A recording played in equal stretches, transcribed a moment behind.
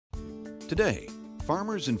Today,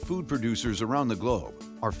 farmers and food producers around the globe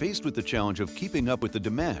are faced with the challenge of keeping up with the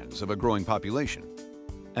demands of a growing population.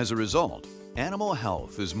 As a result, animal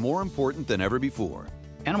health is more important than ever before.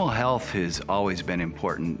 Animal health has always been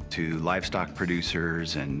important to livestock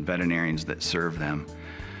producers and veterinarians that serve them.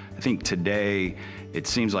 I think today it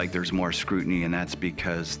seems like there's more scrutiny, and that's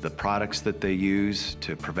because the products that they use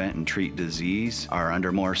to prevent and treat disease are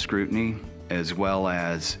under more scrutiny, as well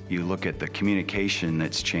as you look at the communication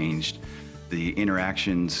that's changed, the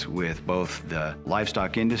interactions with both the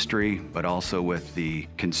livestock industry, but also with the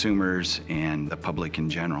consumers and the public in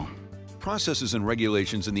general. Processes and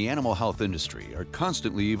regulations in the animal health industry are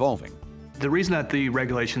constantly evolving. The reason that the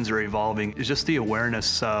regulations are evolving is just the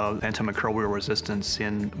awareness of antimicrobial resistance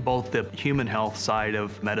in both the human health side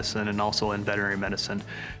of medicine and also in veterinary medicine.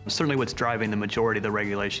 Certainly what's driving the majority of the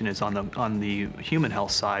regulation is on the human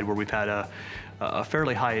health side, where we've had a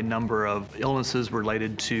fairly high number of illnesses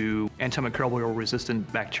related to antimicrobial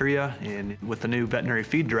resistant bacteria. And with the new veterinary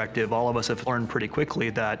feed directive, all of us have learned pretty quickly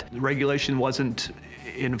that regulation wasn't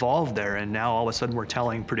involved there, and now all of a sudden we're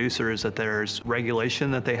telling producers that there's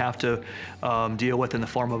regulation that they have to deal with in the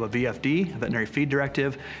form of a VFD, veterinary feed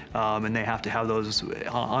directive, and they have to have those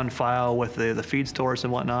on file with the feed stores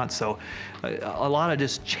and whatnot. So a lot of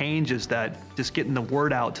just changes that just getting the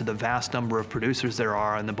word out to the vast number of producers there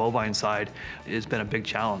are on the bovine side has been a big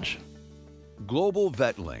challenge.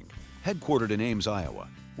 GlobalVetLINK, headquartered in Ames, Iowa,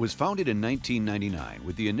 was founded in 1999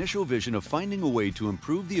 with the initial vision of finding a way to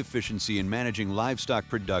improve the efficiency in managing livestock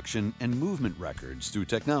production and movement records through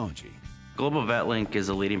technology. GlobalVetLINK is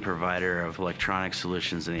a leading provider of electronic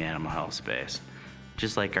solutions in the animal health space.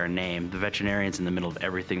 Just like our name, the veterinarian's in the middle of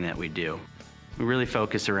everything that we do. We really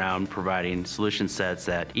focus around providing solution sets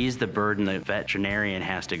that ease the burden the veterinarian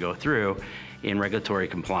has to go through in regulatory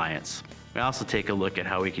compliance. We also take a look at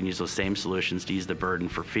how we can use those same solutions to ease the burden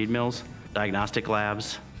for feed mills, diagnostic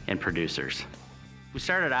labs, and producers. We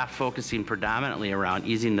started off focusing predominantly around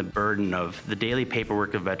easing the burden of the daily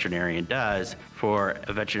paperwork a veterinarian does for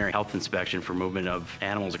a veterinary health inspection for movement of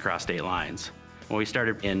animals across state lines. When we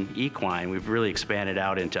started in equine, we've really expanded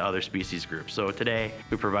out into other species groups. So today,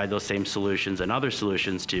 we provide those same solutions and other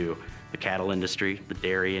solutions to the cattle industry, the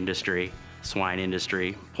dairy industry, swine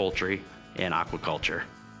industry, poultry, and aquaculture.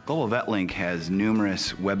 GlobalVetLINK has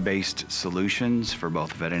numerous web-based solutions for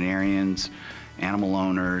both veterinarians, animal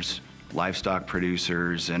owners, livestock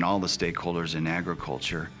producers, and all the stakeholders in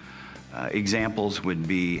agriculture. Examples would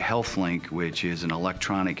be HealthLink, which is an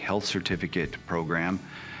electronic health certificate program,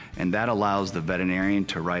 and that allows the veterinarian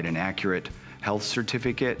to write an accurate health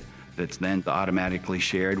certificate that's then automatically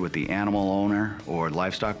shared with the animal owner or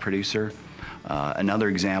livestock producer. Another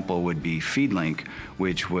example would be FeedLink,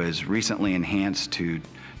 which was recently enhanced to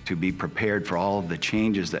be prepared for all of the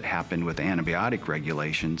changes that happened with antibiotic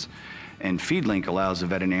regulations. And FeedLink allows the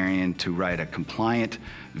veterinarian to write a compliant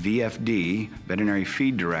VFD, veterinary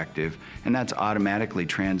feed directive, and that's automatically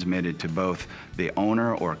transmitted to both the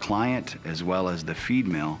owner or client as well as the feed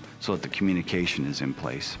mill so that the communication is in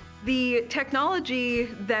place. The technology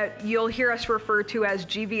that you'll hear us refer to as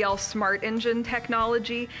GVL Smart Engine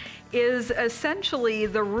technology is essentially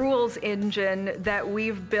the rules engine that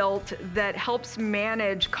we've built that helps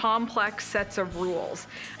manage complex sets of rules.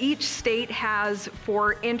 Each state has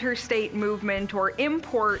for interstate movement or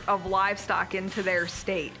import of livestock into their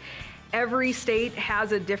state. Every state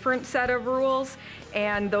has a different set of rules,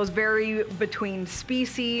 and those vary between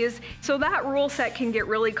species. So that rule set can get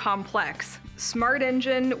really complex. Smart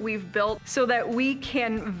Engine we've built so that we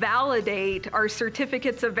can validate our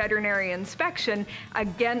certificates of veterinary inspection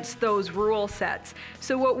against those rule sets.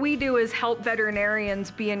 So what we do is help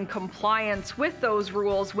veterinarians be in compliance with those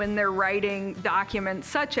rules when they're writing documents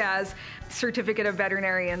such as Certificate of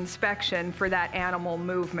Veterinary Inspection for that animal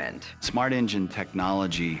movement. Smart Engine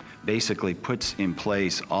technology basically puts in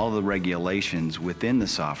place all the regulations within the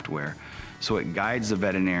software, so it guides the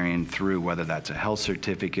veterinarian through whether that's a health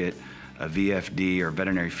certificate, a VFD or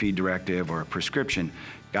veterinary feed directive or a prescription,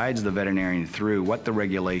 guides the veterinarian through what the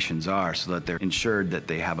regulations are so that they're ensured that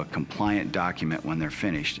they have a compliant document when they're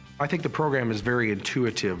finished. I think the program is very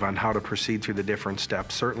intuitive on how to proceed through the different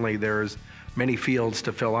steps. Certainly there's many fields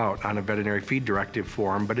to fill out on a veterinary feed directive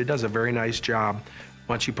form, but it does a very nice job.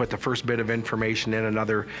 Once you put the first bit of information in,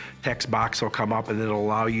 another text box will come up and it'll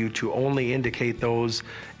allow you to only indicate those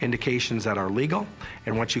indications that are legal.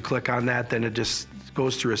 And once you click on that, then it just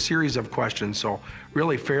goes through a series of questions. So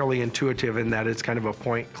really fairly intuitive in that it's kind of a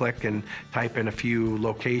point, click, and type in a few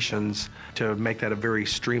locations to make that a very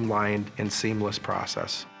streamlined and seamless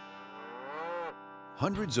process.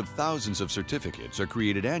 Hundreds of thousands of certificates are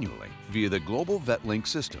created annually via the GlobalVetLINK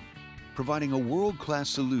system. providing a world-class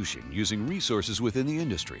solution using resources within the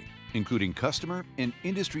industry, including customer and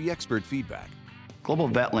industry expert feedback.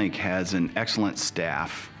 GlobalVetLINK has an excellent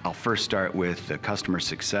staff. I'll first start with the customer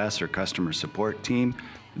success or customer support team.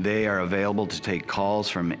 They are available to take calls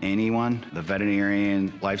from anyone, the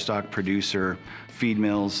veterinarian, livestock producer, feed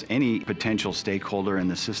mills, any potential stakeholder in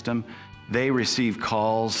the system. They receive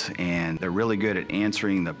calls and they're really good at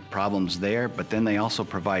answering the problems there, but then they also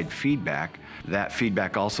provide feedback. That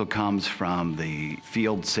feedback also comes from the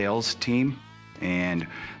field sales team, and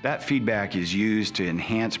that feedback is used to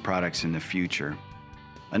enhance products in the future.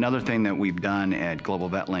 Another thing that we've done at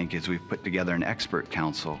GlobalVetLINK is we've put together an expert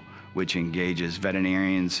council which engages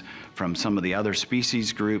veterinarians from some of the other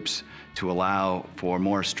species groups to allow for a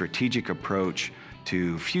more strategic approach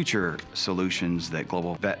to future solutions that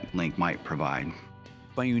GlobalVetLINK might provide.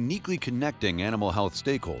 By uniquely connecting animal health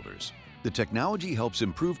stakeholders, the technology helps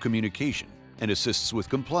improve communication and assists with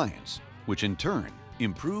compliance, which in turn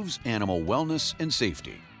improves animal wellness and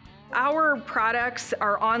safety. Our products,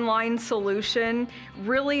 our online solution,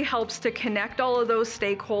 really helps to connect all of those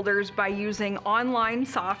stakeholders by using online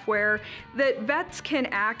software that vets can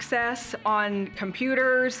access on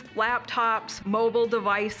computers, laptops, mobile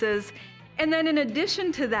devices. And then in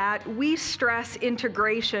addition to that, we stress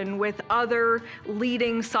integration with other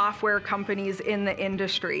leading software companies in the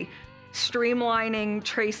industry, streamlining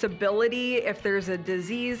traceability if there's a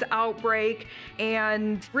disease outbreak,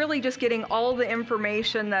 and really just getting all the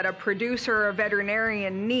information that a producer or a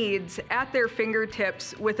veterinarian needs at their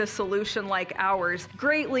fingertips with a solution like ours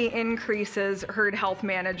greatly increases herd health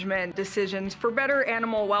management decisions for better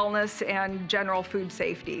animal wellness and general food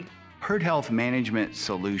safety. Herd health management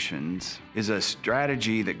solutions is a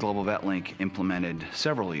strategy that GlobalVetLINK implemented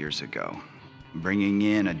several years ago. Bringing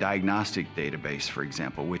in a diagnostic database, for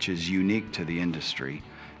example, which is unique to the industry,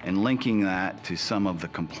 and linking that to some of the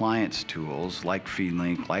compliance tools like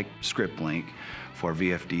FeedLink, like ScriptLink for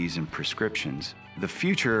VFDs and prescriptions. The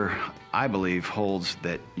future, I believe, holds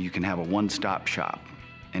that you can have a one-stop shop.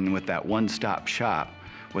 And with that one-stop shop,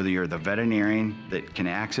 whether you're the veterinarian that can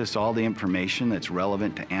access all the information that's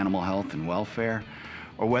relevant to animal health and welfare,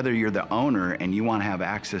 or whether you're the owner and you want to have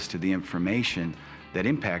access to the information that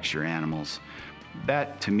impacts your animals,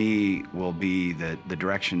 that to me will be the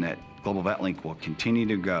direction that GlobalVetLINK will continue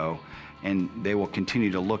to go, and they will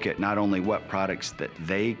continue to look at not only what products that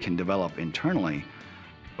they can develop internally,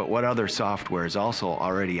 but what other software is also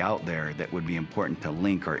already out there that would be important to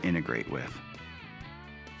link or integrate with.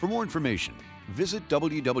 For more information, visit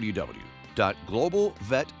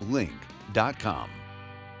www.globalvetlink.com.